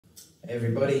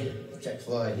Everybody, Jack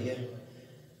Fly here.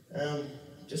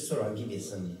 Just thought I'd give you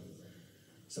some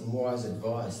wise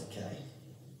advice, okay?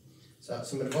 So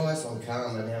some advice on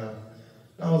karma. Now,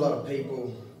 I know a lot of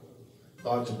people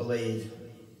like to believe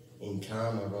in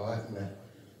karma, right? And that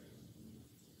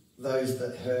those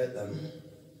that hurt them,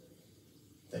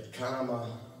 that karma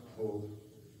will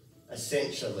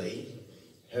essentially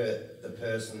hurt the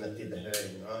person that did the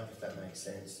hurting, right? If that makes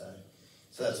sense.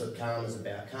 So that's what karma's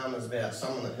about. Karma's about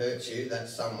someone that hurts you,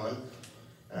 that's someone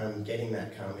getting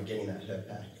that karma, getting that hurt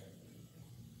back.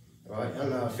 Right? I don't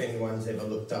know if anyone's ever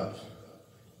looked up,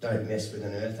 don't mess with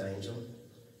an earth angel.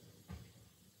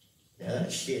 Now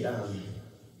that shit,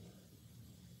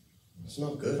 it's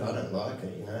not good, I don't like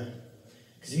it, you know.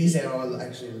 Because here's how I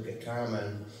actually look at karma,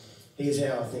 and here's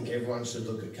how I think everyone should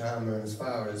look at karma as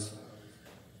far as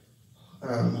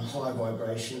high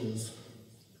vibrations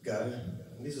go.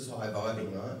 This is high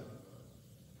vibing, right?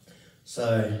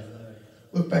 So,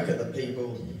 look back at the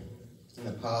people in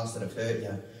the past that have hurt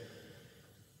you,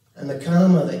 and the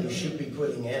karma that you should be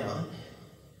putting out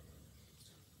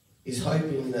is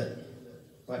hoping that,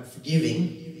 like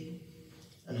forgiving,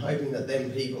 and hoping that them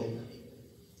people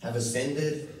have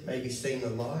ascended, maybe seen the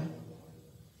light.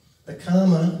 The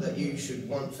karma that you should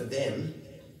want for them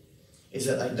is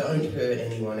that they don't hurt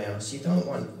anyone else. You don't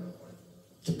want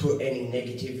to put any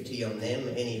negativity on them,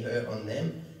 any hurt on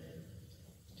them.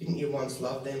 Didn't you once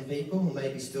love them people, or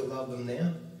maybe still love them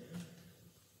now?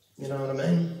 You know what I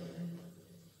mean?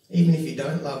 Even if you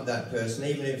don't love that person,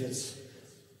 even if it's,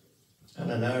 I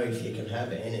don't know if you can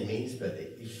have enemies, but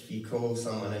if you call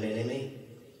someone an enemy,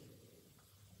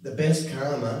 the best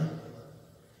karma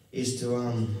is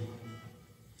to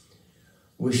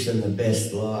wish them the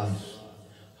best life.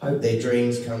 Hope their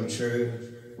dreams come true.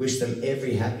 Wish them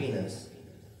every happiness.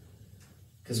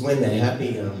 Because when they're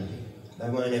happy, they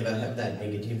won't ever have that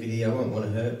negativity. They won't want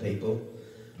to hurt people.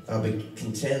 They'll be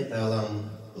content. They'll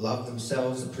love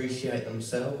themselves, appreciate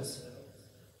themselves.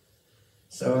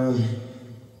 So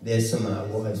there's some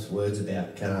wise words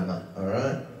about karma,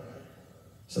 alright?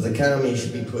 So the karma you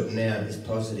should be putting out is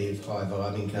positive, high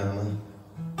vibing karma.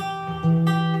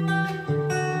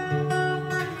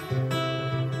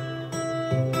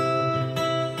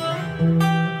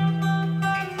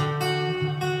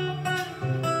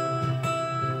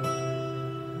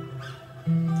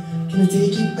 Can I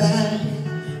take you back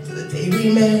to the day we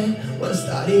met? When I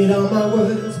started all my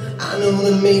words, I know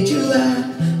that made you laugh.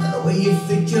 And the way you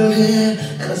flicked your hair,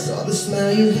 and I saw the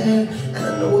smile you had. And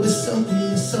I know there's something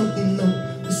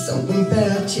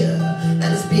about you.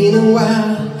 And it's been a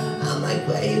while, I'm like,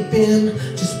 where you been?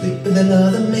 Just split with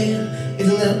another man,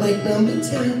 isn't that like number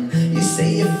 10? You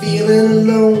say you're feeling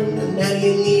alone, and now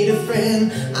you need a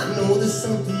friend. I know there's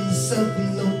something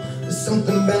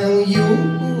about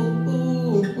you.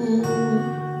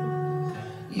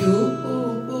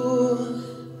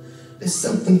 There's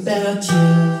something about you,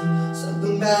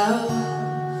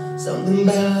 something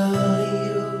about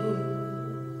you.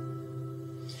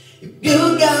 If you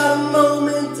got a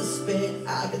moment to spare,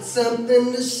 I got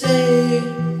something to say.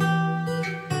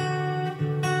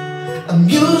 I'm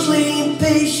usually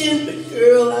impatient, but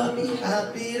girl, I'll be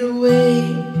happy to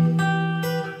wait.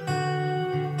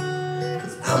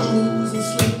 'Cause I'm losing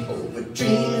sleep over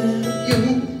dreaming of you.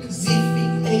 'Cause if it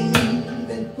ain't me,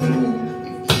 then who?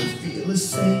 If you feel the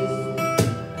same,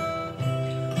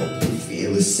 hope you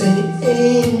feel the same.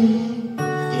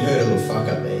 You heard a little fuck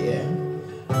up there, yeah?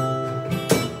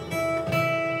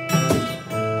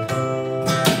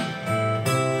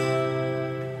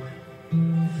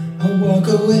 I walk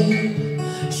away,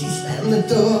 she slammed the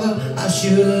door. I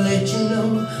should've let you know,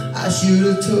 I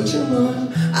should've told you more.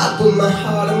 I put my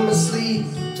heart on my sleeve,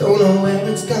 don't know where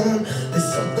it's gone. There's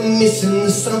something missing,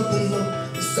 there's something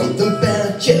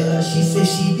about you. She said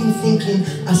she'd been thinking,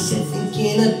 I said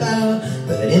thinking about.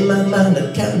 But in my mind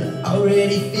I kinda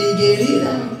already figured it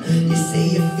out. You say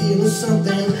you're feeling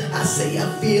something, I say I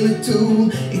feel it too.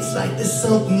 It's like there's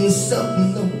something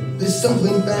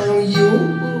about you.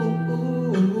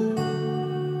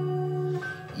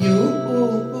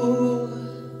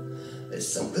 There's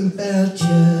something about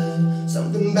you,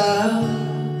 something about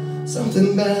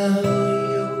you.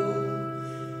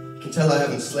 You can tell I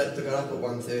haven't slept. I got up at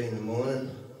 1:30 in the morning.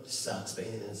 Sucks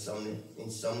being an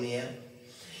insomniac.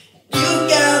 You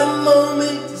got a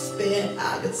moment to spare, I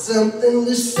got something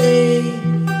to say.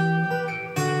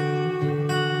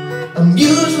 I'm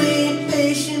usually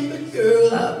impatient, but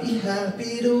girl, I'll be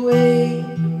happy to wait.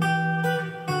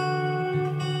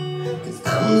 'Cause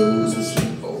I'm losing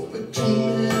sleep over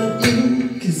dreaming of you.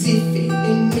 'Cause if it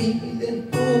ain't me, then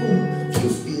oh, you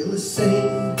feel the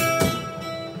same.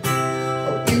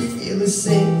 Hope you feel the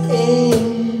same.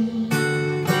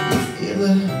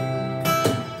 the